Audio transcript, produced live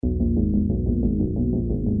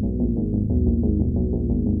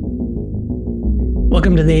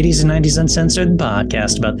Welcome to the 80s and 90s Uncensored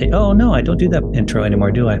podcast about the... Oh, no, I don't do that intro anymore,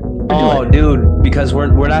 do I? Oh, dude, because we're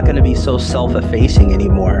not going to be so self-effacing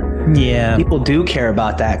anymore. Yeah. People do care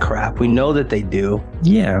about that crap. We know that they do.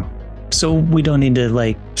 Yeah. So we don't need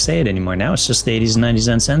to, say it anymore. Now it's just the 80s and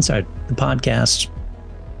 90s Uncensored, the podcast.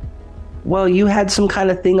 Well, you had some kind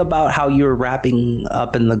of thing about how you were wrapping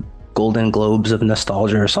up in the Golden Globes of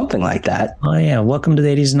nostalgia or something like that. Oh, yeah. Welcome to the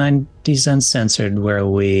 80s and 90s Uncensored, where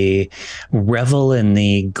we revel in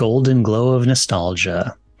the golden glow of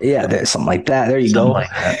nostalgia. Yeah, there's something like that. There you Something go. like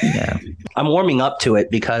that, yeah. I'm warming up to it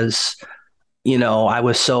because, I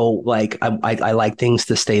was so I like things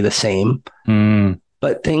to stay the same.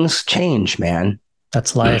 But things change, man.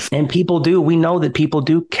 That's life. And people do. We know that people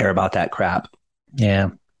do care about that crap.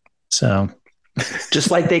 Yeah. So just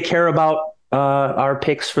like they care about our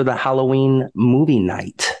picks for the Halloween movie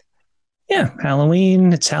night. Yeah,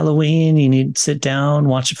 Halloween. It's Halloween. You need to sit down,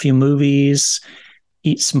 watch a few movies,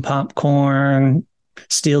 eat some popcorn,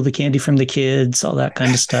 steal the candy from the kids, all that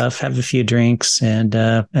kind of stuff. Have a few drinks and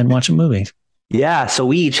watch a movie. Yeah, so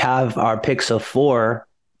we each have our picks of four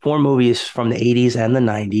movies from the 80s and the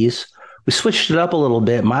 90s. We switched it up a little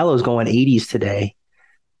bit. Milo's going 80s today,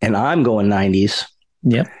 and I'm going 90s.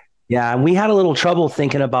 Yep. Yeah, and we had a little trouble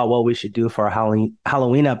thinking about what we should do for our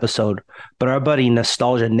Halloween episode, but our buddy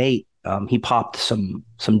Nostalgia Nate, he popped some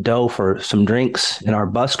dough for some drinks in our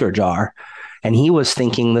busker jar, and he was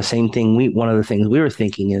thinking the same thing. One of the things we were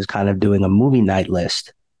thinking is kind of doing a movie night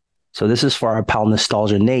list. So this is for our pal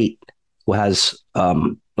Nostalgia Nate, who has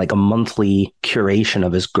a monthly curation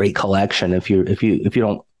of his great collection. If you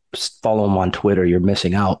don't follow him on Twitter, you're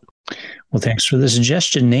missing out. Well, thanks for the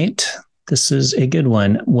suggestion, Nate. This is a good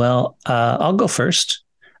one. Well, I'll go first,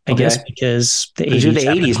 I guess, because the 80s, you're the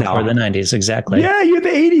 80s now, or the 90s, exactly. Yeah, you're the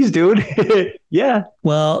 80s, dude. Yeah.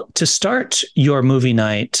 Well, to start your movie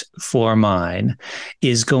night for mine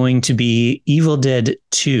is going to be Evil Dead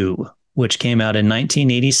 2, which came out in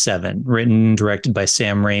 1987, written and directed by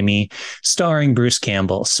Sam Raimi, starring Bruce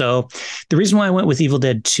Campbell. So the reason why I went with Evil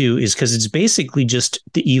Dead 2 is because it's basically just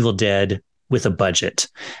the Evil Dead with a budget.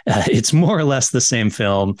 It's more or less the same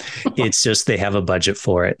film. It's just they have a budget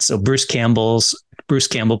for it. So Bruce Campbell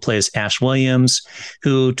plays Ash Williams,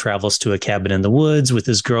 who travels to a cabin in the woods with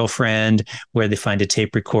his girlfriend, where they find a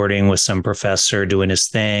tape recording with some professor doing his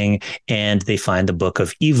thing, and they find the Book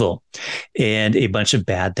of Evil. And a bunch of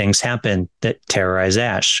bad things happen that terrorize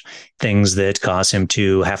Ash. Things that cause him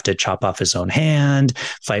to have to chop off his own hand,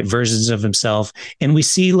 fight versions of himself. And we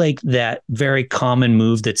see that very common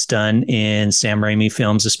move that's done in Sam Raimi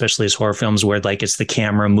films, especially his horror films, where it's the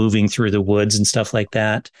camera moving through the woods and stuff like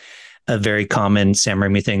that. A very common Sam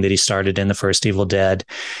Raimi thing that he started in the first Evil Dead.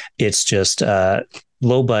 It's just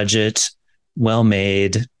low budget, well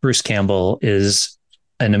made. Bruce Campbell is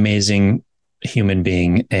an amazing human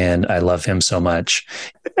being, and I love him so much.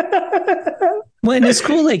 Well, and it's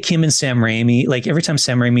cool, him and Sam Raimi, every time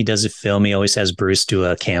Sam Raimi does a film, he always has Bruce do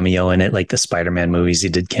a cameo in it, like the Spider-Man movies, he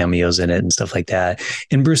did cameos in it and stuff like that.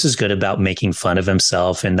 And Bruce is good about making fun of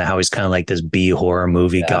himself and how he's kind of like this B horror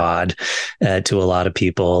movie god to a lot of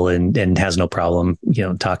people, and has no problem,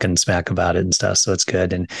 talking smack about it and stuff. So it's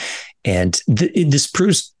good. And this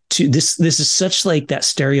proves this is such that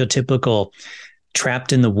stereotypical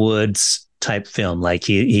trapped in the woods type film.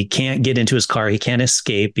 He can't get into his car. He can't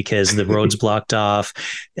escape because the road's blocked off.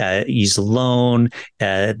 He's alone.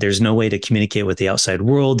 There's no way to communicate with the outside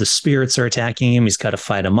world. The spirits are attacking him. He's got to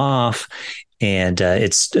fight them off. And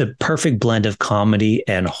it's a perfect blend of comedy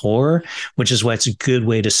and horror, which is why it's a good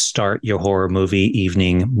way to start your horror movie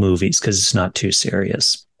evening movies, because it's not too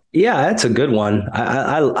serious. Yeah, that's a good one.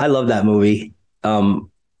 I love that movie. And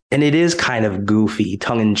it is kind of goofy,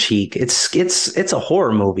 tongue in cheek. It's a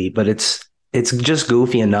horror movie, but it's just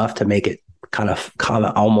goofy enough to make it kind of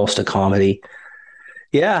almost a comedy.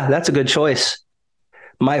 Yeah, that's a good choice.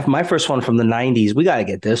 My first one from the 90s, we got to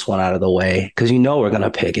get this one out of the way because we're going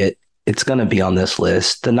to pick it. It's going to be on this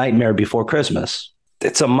list. The Nightmare Before Christmas.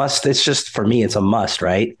 It's a must. It's just, for me, it's a must,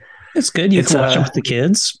 right? It's good. You can watch it with the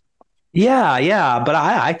kids. Yeah, but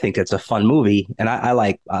I think it's a fun movie, and I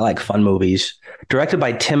like fun movies. Directed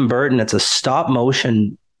by Tim Burton, it's a stop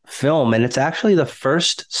motion film, and it's actually the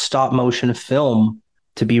first stop motion film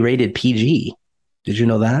to be rated PG. Did you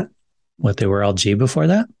know that? What, they were all G before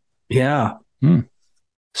that? Yeah.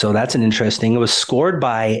 So that's an interesting. It was scored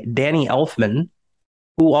by Danny Elfman,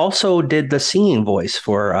 who also did the singing voice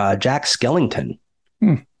for Jack Skellington,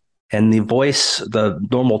 and the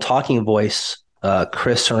normal talking voice.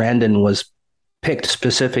 Chris Sarandon was picked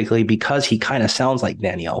specifically because he kind of sounds like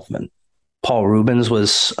Danny Elfman. Paul Reubens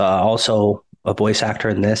was also a voice actor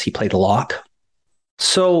in this. He played Locke.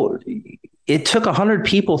 So it took 100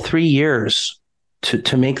 people 3 years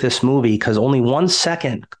to make this movie because only 1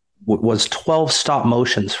 second was 12 stop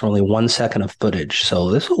motions for only 1 second of footage.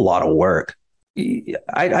 So this was a lot of work.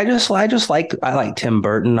 I like Tim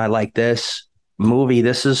Burton. I like this movie.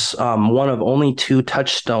 This is one of only two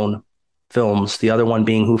Touchstone films, the other one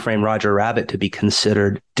being Who Framed Roger Rabbit, to be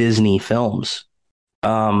considered Disney films.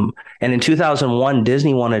 And in 2001,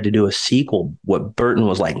 Disney wanted to do a sequel. What Burton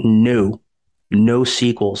was like, no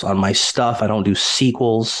sequels on my stuff. I don't do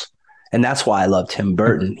sequels. And that's why I love Tim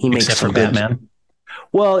Burton. He makes some good Batman.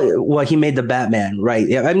 Well, he made the Batman, right?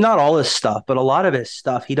 Yeah, I mean, not all his stuff, but a lot of his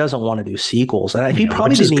stuff, he doesn't want to do sequels. And he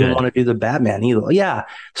probably didn't even want to do the Batman either. Yeah.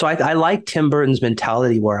 So I like Tim Burton's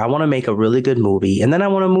mentality where I want to make a really good movie and then I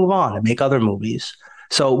want to move on and make other movies.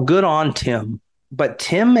 So good on Tim. But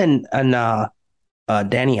Tim and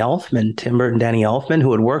Danny Elfman, Tim Burton, Danny Elfman,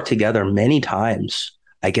 who had worked together many times,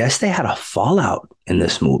 I guess they had a fallout in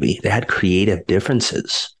this movie. They had creative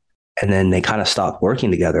differences. And then they kind of stopped working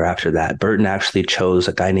together after that. Burton actually chose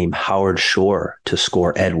a guy named Howard Shore to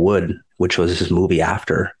score Ed Wood, which was his movie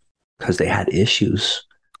after, because they had issues.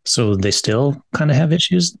 So they still kind of have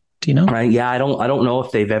issues? Do you know? Right. Yeah, I don't know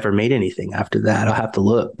if they've ever made anything after that. I'll have to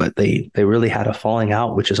look, but they really had a falling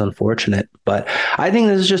out, which is unfortunate. But I think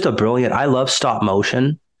this is just I love stop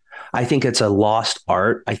motion. I think it's a lost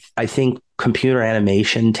art. I think computer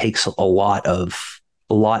animation takes a lot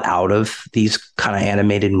out of these kind of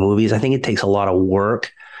animated movies. I think it takes a lot of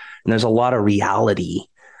work and there's a lot of reality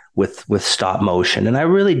with stop motion. And I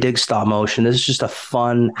really dig stop motion. This is just a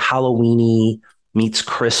fun Halloween-y meets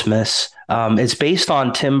Christmas. It's based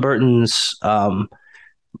on Tim Burton's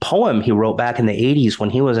poem he wrote back in the 80s when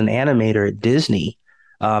he was an animator at Disney.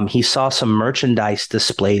 He saw some merchandise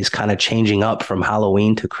displays kind of changing up from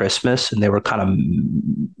Halloween to Christmas, and they were kind of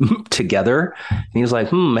together. And he was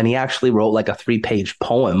like, and he actually wrote like a 3-page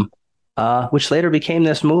poem, which later became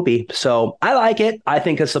this movie. So I like it. I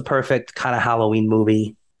think it's the perfect kind of Halloween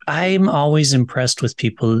movie. I'm always impressed with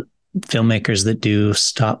filmmakers that do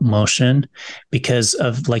stop motion because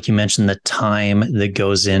of, like you mentioned, the time that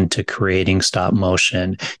goes into creating stop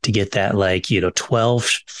motion to get that 12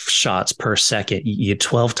 shots per second.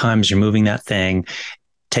 12 times you're moving that thing,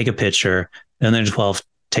 take a picture, and then 12,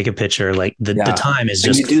 take a picture. The time is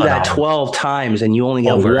just, you do phenomenal. That 12 times and you only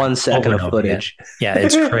get 1 second of footage. Yeah,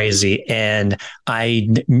 it's crazy. And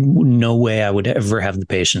no way I would ever have the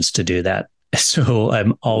patience to do that. So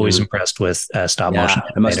I'm always impressed with stop motion.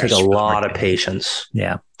 It must take a lot of patience.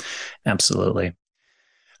 Yeah, absolutely.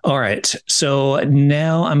 All right. So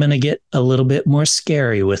now I'm going to get a little bit more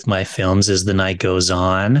scary with my films as the night goes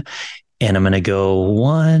on. And I'm going to go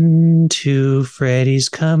 1, 2, Freddy's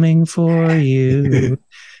coming for you.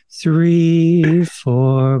 3,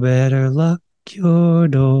 4, better lock your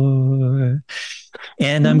door.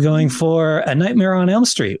 And I'm going for A Nightmare on Elm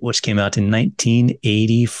Street, which came out in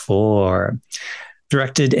 1984.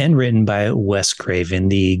 Directed and written by Wes Craven,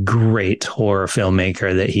 the great horror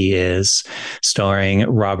filmmaker that he is, starring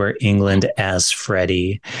Robert Englund as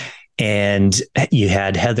Freddy. And you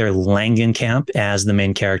had Heather Langenkamp as the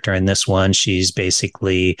main character in this one. She's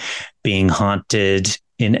basically being haunted,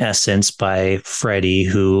 in essence, by Freddy,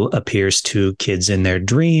 who appears to kids in their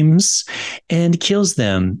dreams and kills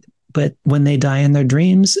them. But when they die in their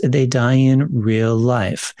dreams, they die in real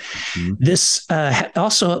life. Mm-hmm. This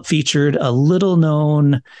also featured a little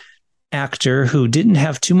known actor who didn't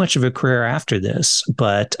have too much of a career after this,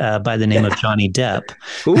 but by the name of Johnny Depp.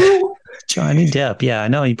 Ooh. Johnny Depp. Yeah, I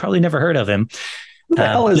know. You probably never heard of him. Who the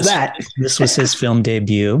hell is that? This was his film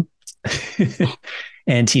debut.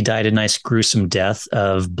 And he died a nice gruesome death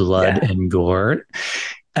of blood and gore.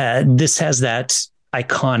 This has that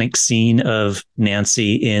iconic scene of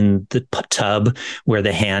Nancy in the tub where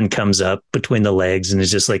the hand comes up between the legs and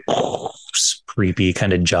is just like creepy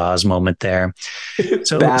kind of Jaws moment there.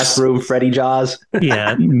 So bathroom Freddy Jaws.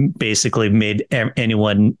 Yeah, basically made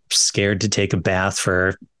anyone scared to take a bath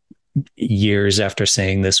for years after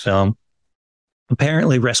seeing this film.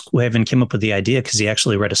 Apparently, Wes Craven came up with the idea because he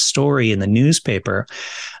actually read a story in the newspaper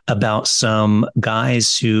about some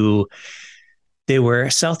guys who they were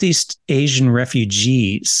Southeast Asian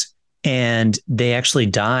refugees, and they actually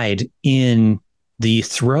died in the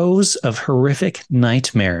throes of horrific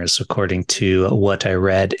nightmares, according to what I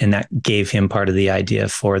read. And that gave him part of the idea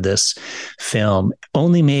for this film.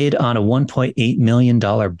 Only made on a $1.8 million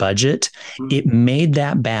budget. It made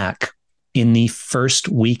that back in the first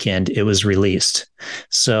weekend it was released.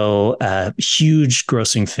 So huge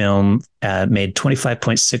grossing film, made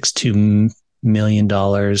 $25.62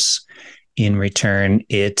 million in return.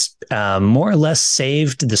 It more or less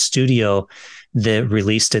saved the studio that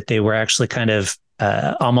released it. They were actually kind of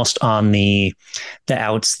almost on the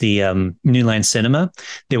outs, the New Line Cinema.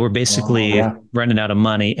 They were basically running out of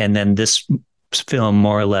money, and then this film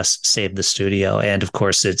more or less saved the studio. And of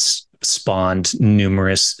course, it's spawned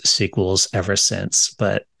numerous sequels ever since.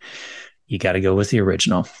 But you got to go with the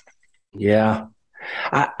original. Yeah.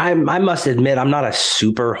 I must admit, I'm not a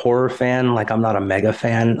super horror fan. Like, I'm not a mega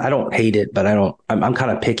fan. I don't hate it, but I'm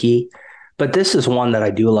kind of picky. But this is one that I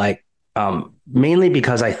do like, mainly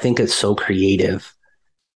because I think it's so creative.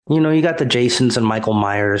 You know, you got the Jasons and Michael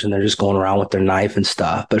Myers, and they're just going around with their knife and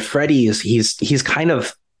stuff. But Freddy he's kind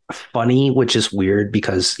of funny, which is weird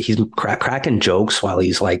because he's cracking jokes while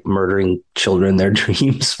he's like murdering children in their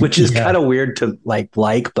dreams, which is kind of weird to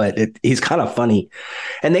like, but he's kind of funny.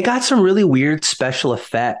 And they got some really weird special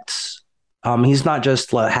effects. He's not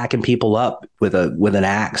just hacking people up with an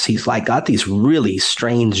axe. He's like got these really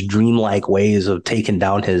strange dreamlike ways of taking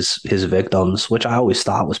down his victims, which I always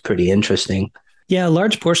thought was pretty interesting. Yeah, a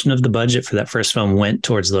large portion of the budget for that first film went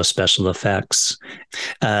towards those special effects.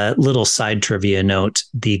 Little side trivia note,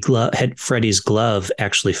 the Freddy's glove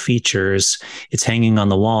actually features, it's hanging on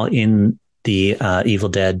the wall in the Evil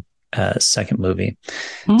Dead second movie.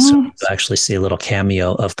 So you'll actually see a little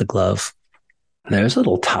cameo of the glove. There's a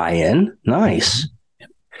little tie-in. Nice.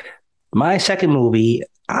 My second movie,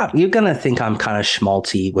 you're going to think I'm kind of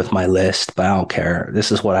schmaltzy with my list, but I don't care.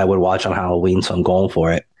 This is what I would watch on Halloween, so I'm going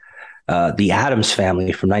for it. The Addams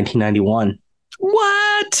Family from 1991.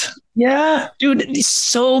 What? Yeah. Dude,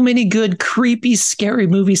 so many good, creepy, scary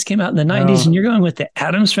movies came out in the 90s, and you're going with the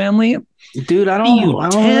Addams Family? Dude, I don't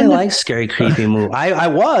really like scary, creepy movies. I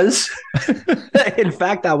was. In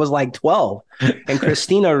fact, I was like 12. And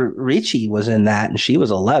Christina Ricci was in that, and she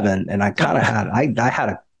was 11. And I kind of I had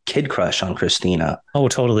a kid crush on Christina. Oh,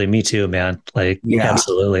 totally. Me too, man. Like,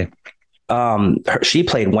 absolutely. She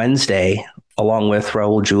played Wednesday along with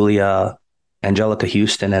Raul Julia, Angelica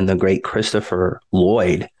Houston, and the great Christopher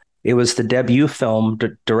Lloyd. It was the debut film,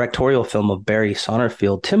 directorial film of Barry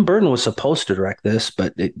Sonnenfeld. Tim Burton was supposed to direct this,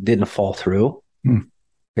 but it didn't fall through.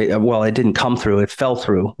 It didn't come through. It fell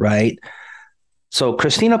through, right? So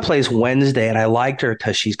Christina plays Wednesday, and I liked her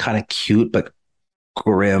because she's kind of cute but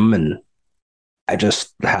grim, and I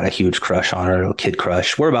just had a huge crush on her, a kid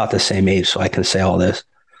crush. We're about the same age, so I can say all this.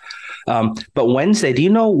 But Wednesday, do you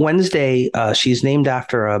know Wednesday? She's named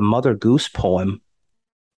after a Mother Goose poem,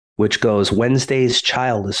 which goes, Wednesday's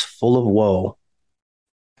child is full of woe.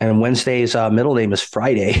 And Wednesday's middle name is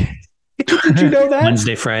Friday. Did you know that?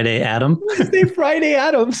 Wednesday, Friday, Adam? Wednesday, Friday,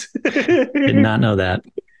 Adams. Did not know that.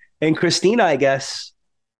 And Christina, I guess,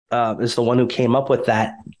 is the one who came up with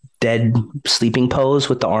that dead sleeping pose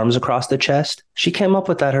with the arms across the chest. She came up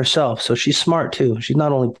with that herself. So she's smart, too. She's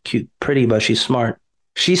not only cute, pretty, but she's smart.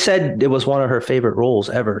 She said it was one of her favorite roles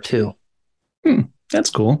ever, too.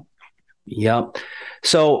 That's cool. Yep.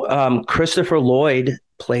 So Christopher Lloyd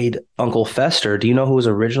played Uncle Fester. Do you know who was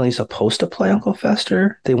originally supposed to play Uncle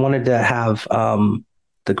Fester? They wanted to have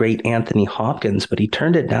the great Anthony Hopkins, but he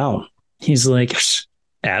turned it down. He's like,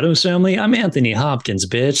 Addams Family? I'm Anthony Hopkins,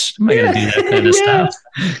 bitch. I'm not going to do that kind of stuff.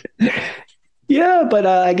 Yeah, but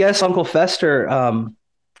I guess Uncle Fester,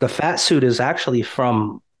 the fat suit is actually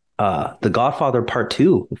from The Godfather Part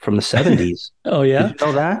 2 from the 70s. Oh, yeah? Did you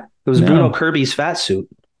know that? It was Bruno Kirby's fat suit.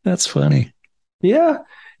 That's funny. Yeah.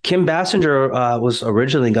 Kim Basinger was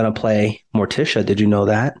originally going to play Morticia. Did you know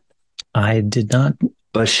that? I did not.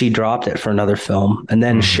 But she dropped it for another film. And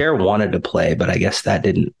then Cher wanted to play, but I guess that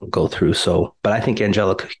didn't go through. So, but I think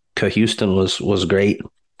Angelica Houston was great.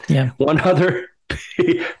 Yeah. One other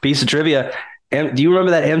piece of trivia. Do you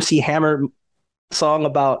remember that MC Hammer song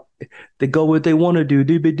about they go what they want to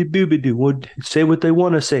do, say what they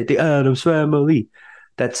want to say, the Addams Family?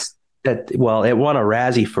 It won a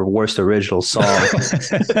Razzie for worst original song.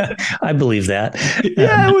 I believe that.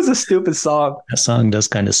 Yeah, it was a stupid song. That song does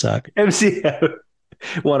kind of suck. MC Hammer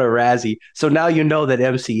won a Razzie. So now you know that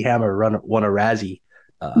MC Hammer won a Razzie.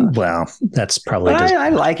 Well, that's probably. I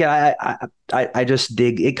like it. I just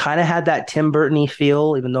dig. It kind of had that Tim Burton-y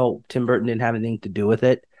feel, even though Tim Burton didn't have anything to do with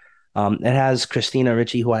it. It has Christina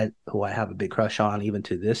Ricci, who I have a big crush on even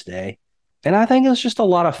to this day. And I think it's just a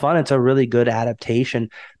lot of fun. It's a really good adaptation.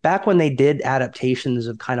 Back when they did adaptations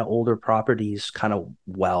of kind of older properties kind of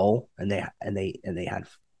well, and they had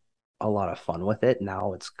a lot of fun with it.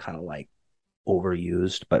 Now it's kind of like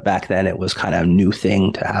overused, but back then it was kind of a new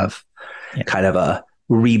thing to have kind of a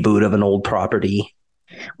reboot of an old property.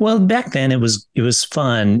 Well, back then it was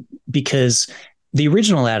fun because the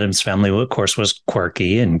original Addams Family, of course, was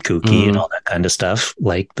quirky and kooky and all that kind of stuff,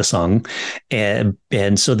 like the song. And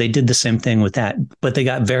so they did the same thing with that, but they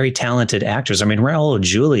got very talented actors. I mean, Raul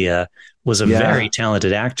Julia was a very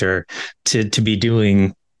talented actor to be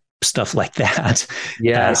doing stuff like that.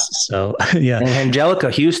 So yeah. And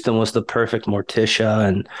Angelica Houston was the perfect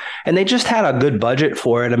Morticia, and they just had a good budget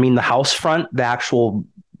for it. I mean, the house front, the actual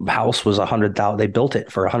house was $100,000. They built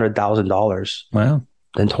it for $100,000. Wow.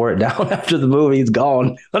 Then tore it down after the movie. It's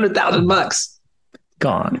gone. $100,000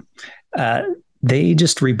 gone. They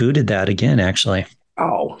just rebooted that again, actually.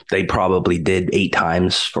 Oh, they probably did 8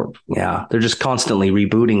 times they're just constantly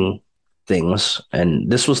rebooting things.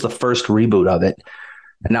 And this was the first reboot of it.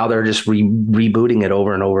 And now they're just rebooting it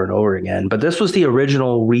over and over and over again. But this was the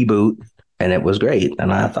original reboot, and it was great.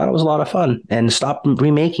 And I thought it was a lot of fun. And stop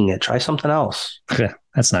remaking it. Try something else.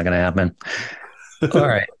 That's not going to happen. All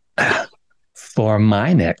right. For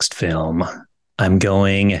my next film, I'm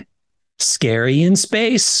going scary in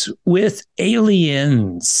space with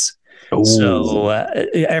aliens. Ooh. So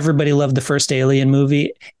everybody loved the first Alien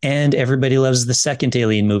movie, and everybody loves the second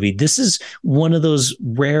Alien movie. This is one of those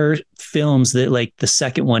rare films that, like, the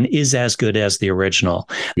second one is as good as the original.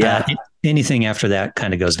 Yeah. Anything after that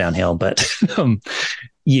kind of goes downhill, but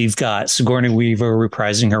you've got Sigourney Weaver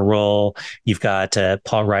reprising her role. You've got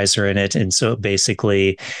Paul Reiser in it. And so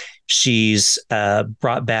basically she's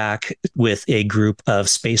brought back with a group of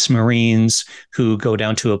space marines who go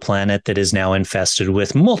down to a planet that is now infested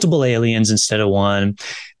with multiple aliens instead of one.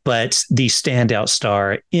 But the standout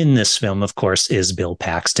star in this film, of course, is Bill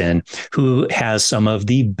Paxton, who has some of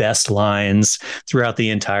the best lines throughout the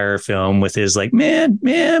entire film with his like, man.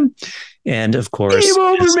 And of course, game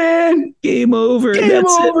over, man. Game over. Game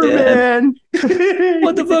over, man.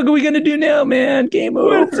 What the fuck are we going to do now, man? Game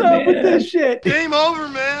over. What's up with this shit? Game over,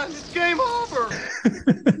 man. It's game over.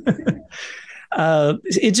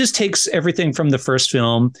 It just takes everything from the first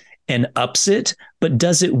film and ups it, but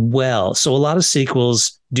does it well. So a lot of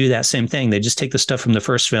sequels do that same thing. They just take the stuff from the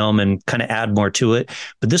first film and kind of add more to it.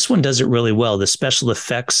 But this one does it really well. The special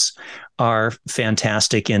effects are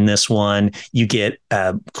fantastic in this one. You get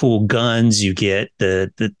cool guns, you get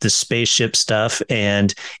the spaceship stuff,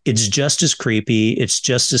 and it's just as creepy, it's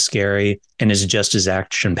just as scary, and it's just as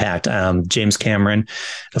action-packed. James Cameron,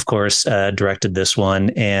 of course, directed this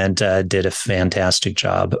one and did a fantastic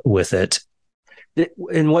job with it.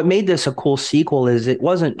 And what made this a cool sequel is it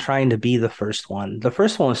wasn't trying to be the first one. The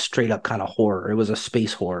first one was straight up kind of horror. It was a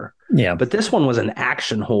space horror. Yeah. But this one was an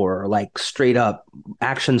action horror, like straight up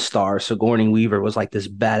action star. Sigourney Weaver was like this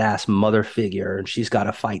badass mother figure, and she's got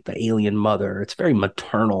to fight the alien mother. It's very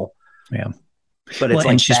maternal. Yeah. But it's like,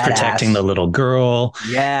 and she's badass. Protecting the little girl.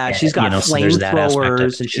 Yeah, and, she's got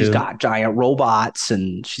flamethrowers, and she's too. got giant robots,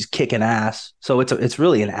 and she's kicking ass. So it's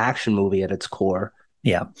really an action movie at its core.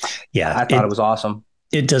 Yeah. I thought it was awesome.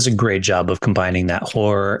 It does a great job of combining that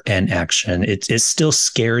horror and action. It still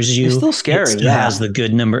scares you. It's still scary. It still has the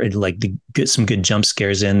good number, like some good jump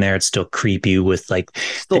scares in there. It's still creepy with like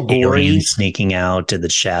still the aliens sneaking out to the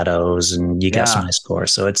shadows, and you got some nice gore.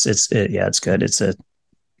 So it's good. It's a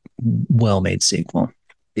well-made sequel.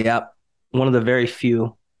 Yep, one of the very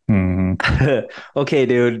few. Mm-hmm. Okay,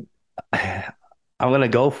 dude, I'm gonna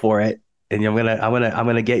go for it, and I'm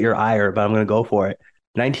gonna get your ire, but I'm gonna go for it.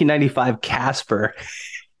 1995 Casper.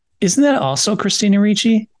 Isn't that also Christina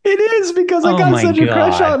Ricci? It is, because I got such a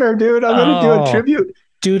crush on her, dude. I'm going to do a tribute.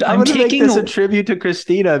 Dude, I'm going to make this a tribute to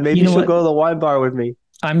Christina. Maybe she'll go to the wine bar with me.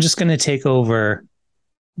 I'm just going to take over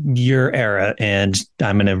your era, and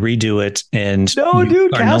I'm going to redo it. And you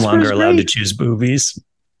are no longer allowed to choose movies.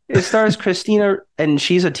 It stars Christina, and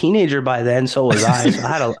she's a teenager by then. So was I.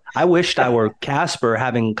 So I wished I were Casper,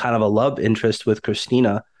 having kind of a love interest with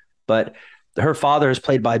Christina, but her father is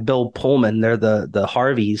played by Bill Pullman. They're the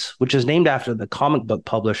Harveys, which is named after the comic book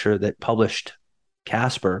publisher that published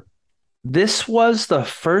Casper. This was the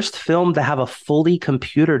first film to have a fully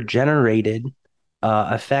computer generated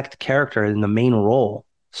effect character in the main role.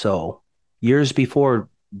 So years before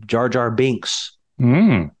Jar Jar Binks,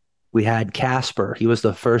 we had Casper. He was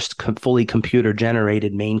the first fully computer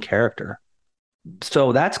generated main character.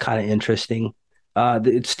 So that's kind of interesting.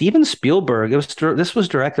 Steven Spielberg. This was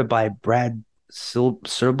directed by Brad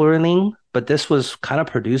Silberling, but this was kind of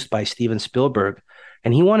produced by Steven Spielberg,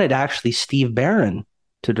 and he wanted actually Steve Barron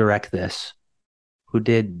to direct this, who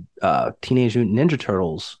did Teenage Mutant Ninja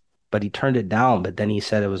Turtles, but he turned it down. But then he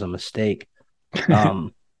said it was a mistake.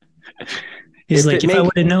 He's like, if I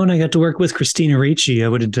would have known I got to work with Christina Ricci, I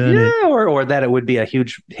would have done it. Or that it would be a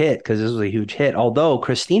huge hit, because this was a huge hit. Although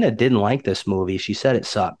Christina didn't like this movie, she said it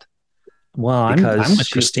sucked. Well, I'm with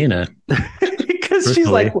Christina because she's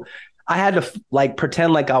like, I had to like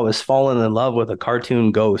pretend like I was falling in love with a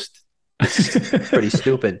cartoon ghost. It's pretty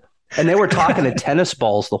stupid. And they were talking to tennis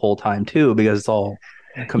balls the whole time too, because it's all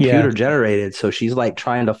computer generated. So she's like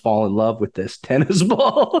trying to fall in love with this tennis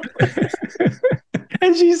ball.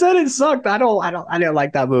 And she said it sucked. I didn't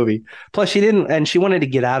like that movie. Plus she wanted to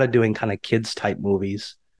get out of doing kind of kids type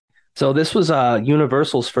movies. So this was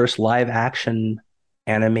Universal's first live action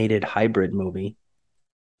animated hybrid movie.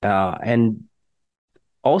 And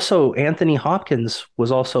also Anthony Hopkins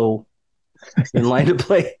was also in line to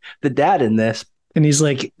play the dad in this. And he's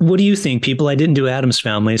like, what do you think, people? I didn't do Addams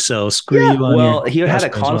Family, so screw you on well, he had a Oscar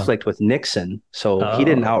as well. conflict with Nixon, so he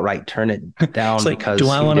didn't outright turn it down like, because do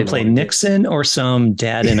I want to play Nixon or some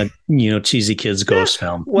dad in a cheesy kids ghost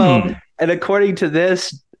film? Well, and according to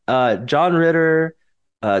this, John Ritter,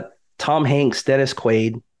 Tom Hanks, Dennis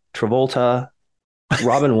Quaid, Travolta,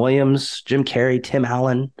 Robin Williams, Jim Carrey, Tim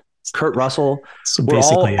Allen, Kurt Russell so were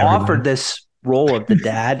all offered this role of the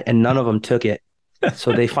dad, and none of them took it.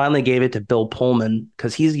 So they finally gave it to Bill Pullman,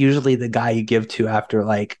 because he's usually the guy you give to after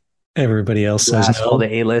like everybody else says all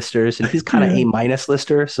the A-listers, and he's kind of A-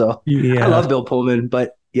 lister. So I love Bill Pullman,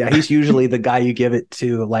 but yeah, he's usually the guy you give it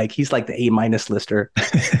to. Like he's like the A- lister.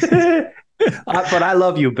 But I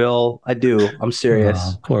love you, Bill. I do. I'm serious.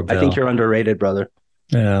 Oh, poor Bill. I think you're underrated, brother.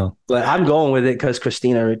 Yeah. But I'm going with it because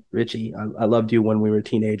Christina Ricci, I loved you when we were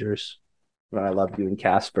teenagers. I loved you in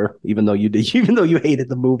Casper, even though you hated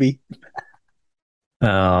the movie.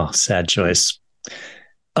 Oh, sad choice.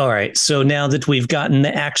 All right. So now that we've gotten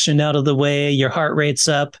the action out of the way, your heart rate's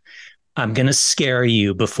up. I'm going to scare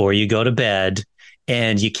you before you go to bed.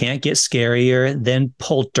 And you can't get scarier than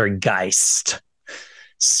Poltergeist.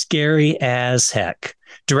 Scary as heck.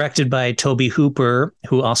 Directed by Tobe Hooper,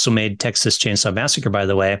 who also made Texas Chainsaw Massacre, by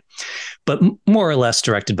the way, but more or less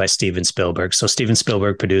directed by Steven Spielberg. So Steven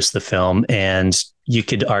Spielberg produced the film, and you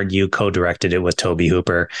could argue co-directed it with Tobe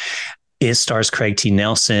Hooper. It stars Craig T.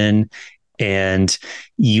 Nelson, and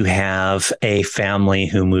you have a family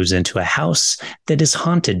who moves into a house that is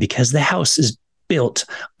haunted because the house is built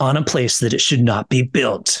on a place that it should not be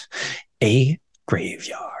built, a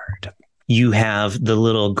graveyard. You have the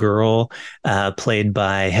little girl played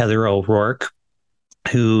by Heather O'Rourke,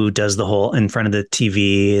 who does the whole in front of the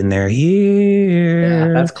TV, and they're here.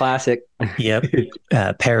 Yeah, that's classic. Yep.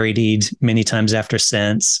 Parodied many times after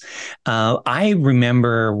since. I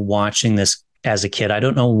remember watching this as a kid. I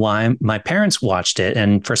don't know why my parents watched it,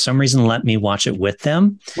 and for some reason let me watch it with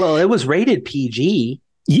them. Well, it was rated PG.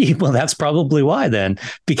 Yeah, well, that's probably why then.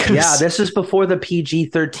 Because this is before the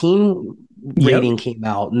PG-13 rating came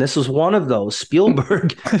out, and this was one of those.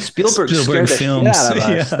 Spielberg scared the films. Shit out of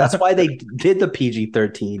us. Yeah. That's why they did the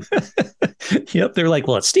PG-13. Yep, they're like,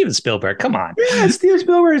 well, it's Steven Spielberg. Come on. Yeah, it's Steven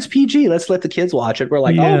Spielberg. It's PG. Let's let the kids watch it. We're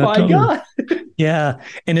like, oh my God. Yeah,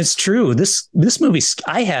 and it's true. This movie,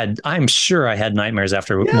 I'm sure I had nightmares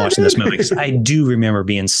after watching this movie, because I do remember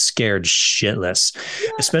being scared shitless,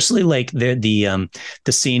 especially like the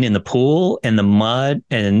scene in the pool and the mud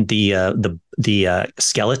and the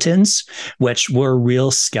skeletons, which were real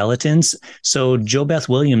skeletons. So JoBeth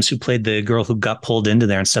Williams, who played the girl who got pulled into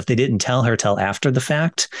there and stuff, they didn't tell her till after the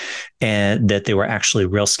fact, and that they were actually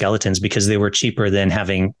real skeletons because they were cheaper than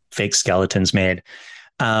having fake skeletons made.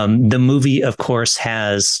 The movie, of course,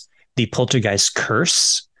 has the Poltergeist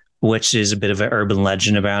curse, which is a bit of an urban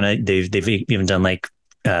legend about it. They've even done like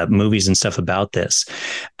movies and stuff about this.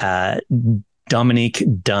 Dominique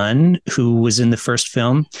Dunne, who was in the first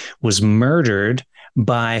film, was murdered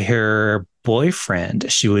by her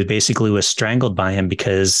boyfriend. She was strangled by him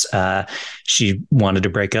because she wanted to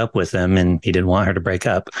break up with him, and he didn't want her to break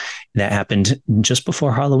up. That happened just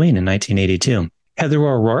before Halloween in 1982. Heather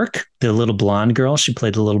O'Rourke, the little blonde girl, she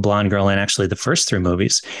played the little blonde girl in actually the first three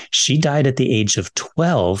movies. She died at the age of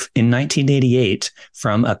 12 in 1988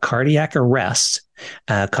 from a cardiac arrest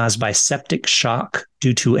caused by septic shock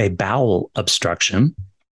due to a bowel obstruction.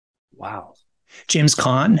 Wow. James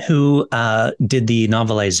Caan, who did the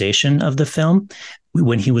novelization of the film,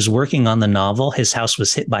 when he was working on the novel, his house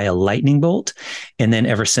was hit by a lightning bolt. And then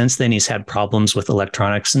ever since then, he's had problems with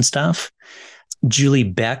electronics and stuff. Julie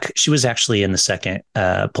Beck, she was actually in the second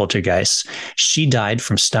Poltergeist. She died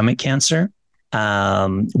from stomach cancer.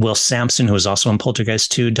 Will Sampson, who was also in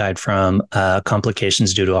Poltergeist 2, died from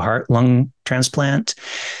complications due to a heart-lung transplant.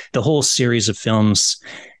 The whole series of films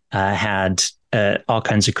had all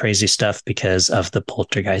kinds of crazy stuff because of the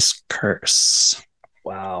Poltergeist curse.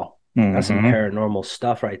 Wow. That's some paranormal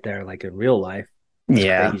stuff right there, like in real life.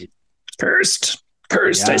 That's crazy.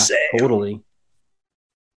 Cursed, I say. Totally.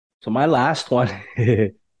 So my last one.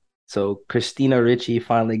 So Christina Ricci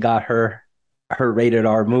finally got her rated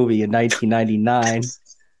R movie in 1999.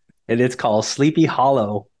 and it's called Sleepy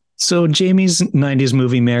Hollow. So Jamie's 90s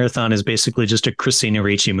movie marathon is basically just a Christina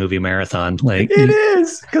Ricci movie marathon. Like it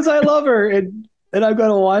is, because I love her, and I'm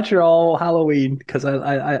gonna watch her all Halloween because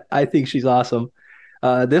I think she's awesome.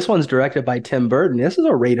 This one's directed by Tim Burton. This is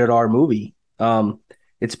a rated R movie.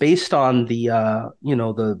 It's based on the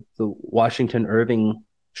the Washington Irving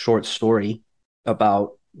short story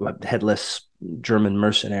about a headless German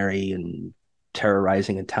mercenary and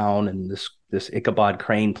terrorizing a town, and this Ichabod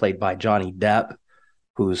Crane played by Johnny Depp,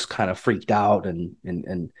 who's kind of freaked out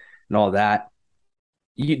and all that.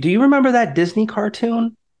 Do you remember that Disney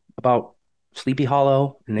cartoon about Sleepy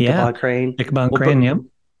Hollow and Ichabod Crane? Ichabod Crane, yeah.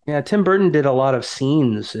 Yeah, Tim Burton did a lot of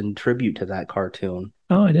scenes in tribute to that cartoon.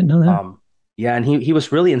 Oh, I didn't know that. Yeah, and he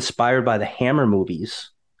was really inspired by the Hammer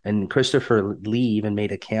movies, and Christopher Lee even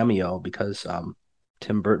made a cameo because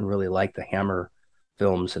Tim Burton really liked the Hammer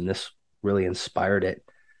films, and this really inspired it.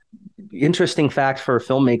 Interesting fact for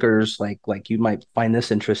filmmakers, like you might find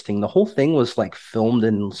this interesting. The whole thing was like filmed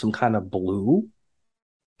in some kind of blue.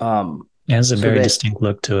 It has a very distinct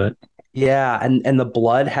look to it. Yeah, and the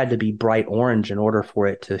blood had to be bright orange in order for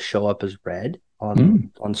it to show up as red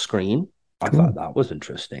on screen. I thought that was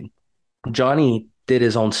interesting. Johnny did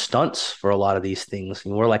his own stunts for a lot of these things.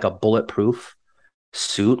 He wore like a bulletproof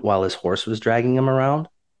suit while his horse was dragging him around.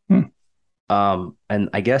 And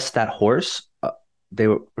I guess that horse,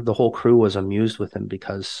 the whole crew was amused with him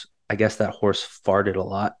because I guess that horse farted a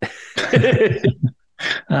lot.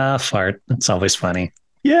 Fart. That's always funny.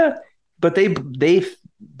 Yeah, but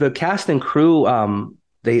the cast and crew,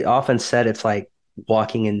 they often said it's like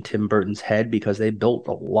walking in Tim Burton's head because they built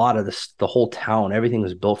a lot of this. The whole town, everything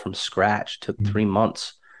was built from scratch. It took 3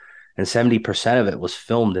 months, and 70% of it was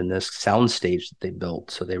filmed in this soundstage that they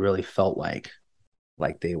built. So they really felt like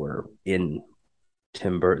they were in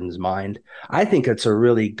Tim Burton's mind. I think it's a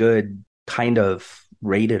really good kind of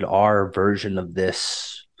rated R version of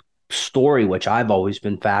this story, which I've always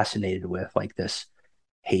been fascinated with, like this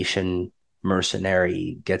Haitian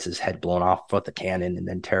mercenary gets his head blown off with a cannon and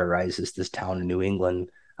then terrorizes this town in New England.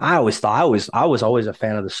 I was always a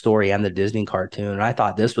fan of the story and the Disney cartoon, and I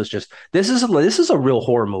thought this is a real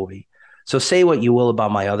horror movie. So say what you will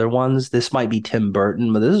about my other ones, this might be Tim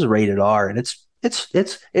Burton, but this is rated R, and it's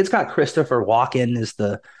got Christopher Walken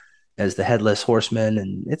as the headless horseman,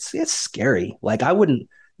 and it's scary. Like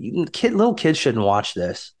little kids shouldn't watch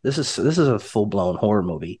this. This is a full blown horror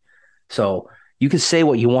movie. So you can say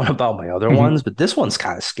what you want about my other ones, but this one's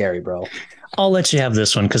kind of scary, bro. I'll let you have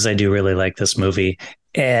this one because I do really like this movie.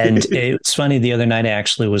 And it's funny, the other night I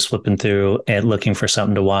actually was flipping through and looking for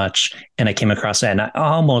something to watch, and I came across that, and I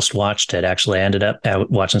almost watched it. Actually, I ended up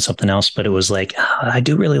watching something else, but it was like, I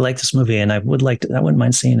do really like this movie, and I wouldn't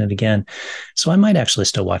mind seeing it again. So I might actually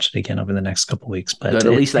still watch it again over the next couple of weeks. But at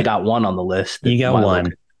least I got one on the list. You got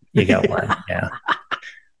one. You got one. Yeah.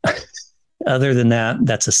 Other than that,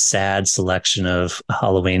 that's a sad selection of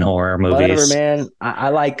Halloween horror movies. Whatever, man. I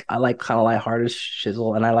like kind of lighthearted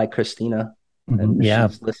shizzle, and I like Christina. And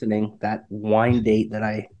she's listening. That wine date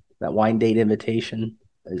invitation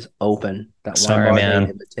is open. Sorry, man.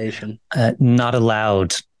 Invitation. Not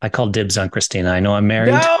allowed. I called dibs on Christina. I know I'm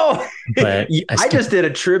married. No, but I just did a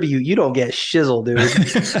tribute. You don't get shizzle, dude.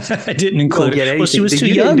 I didn't include it. Well, she was too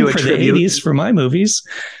young for the 80s for my movies.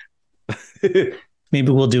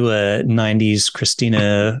 Maybe we'll do a 90s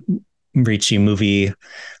Christina Ricci movie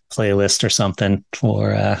playlist or something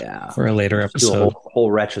for a later episode. Do a whole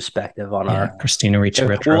retrospective on our Christina Ricci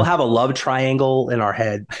retro. We'll have a love triangle in our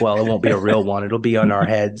head. Well, it won't be a real one. It'll be on our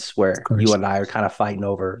heads where you and I are kind of fighting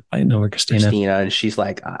over Christina, and she's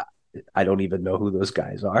like, I don't even know who those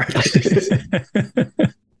guys are.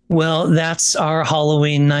 Well, that's our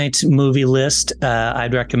Halloween night movie list.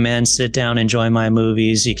 I'd recommend sit down, enjoy my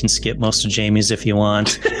movies. You can skip most of Jamie's if you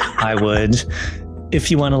want. I would. If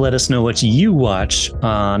you want to let us know what you watch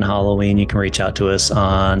on Halloween, you can reach out to us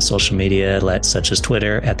on social media, such as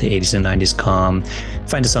Twitter at the 80s and 90s.com.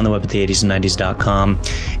 Find us on the web at the 80s and 90s.com.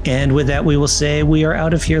 And with that, we will say we are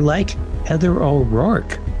out of here like Heather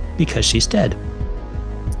O'Rourke because she's dead.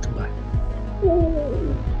 Goodbye.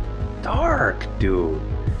 Ooh, dark, dude.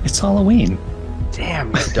 It's Halloween.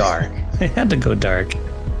 Damn, you're dark. I had to go dark.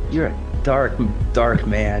 You're a dark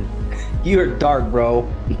man. You're dark,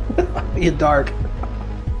 bro. You're dark.